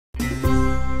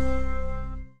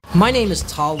My name is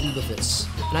Tal Leibovitz,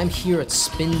 and I'm here at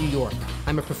Spin New York.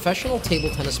 I'm a professional table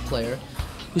tennis player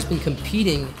who's been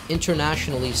competing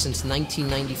internationally since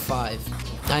 1995.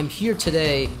 I'm here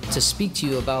today to speak to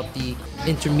you about the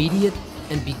intermediate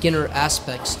and beginner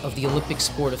aspects of the Olympic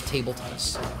sport of table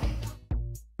tennis.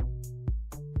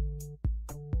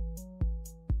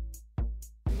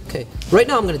 Okay, right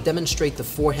now I'm going to demonstrate the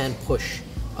forehand push.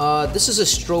 This is a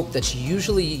stroke that's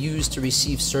usually used to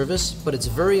receive service, but it's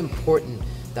very important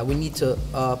that we need to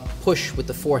push with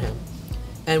the forehand.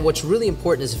 And what's really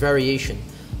important is variation.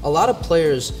 A lot of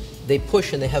players, they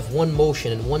push and they have one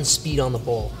motion and one speed on the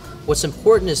ball. What's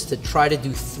important is to try to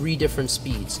do 3 different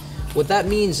speeds. What that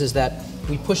means is that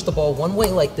we push the ball one way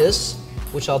like this,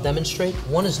 which I'll demonstrate.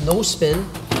 One is no spin,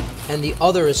 and the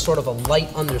other is sort of a light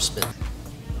underspin.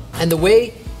 And the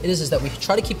way it is that we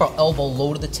try to keep our elbow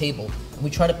low to the table, and we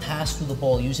try to pass through the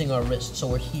ball using our wrist, so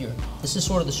we're here. This is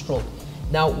sort of the stroke.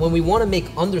 Now, when we want to make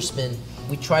underspin,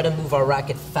 we try to move our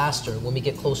racket faster when we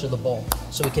get closer to the ball,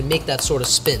 so we can make that sort of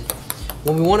spin.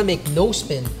 When we want to make no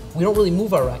spin, we don't really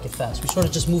move our racket fast. We sort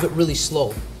of just move it really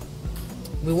slow.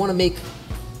 We want to make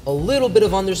a little bit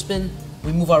of underspin,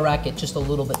 we move our racket just a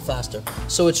little bit faster.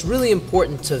 So it's really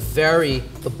important to vary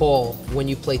the ball when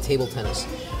you play table tennis.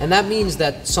 And that means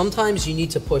that sometimes you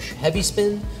need to push heavy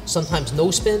spin, sometimes no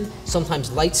spin,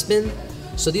 sometimes light spin.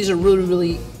 So these are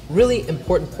really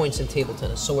important points in table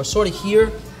tennis. So we're sort of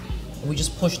here, and we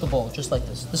just push the ball, just like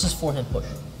this. This is forehand push,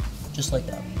 just like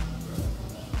that.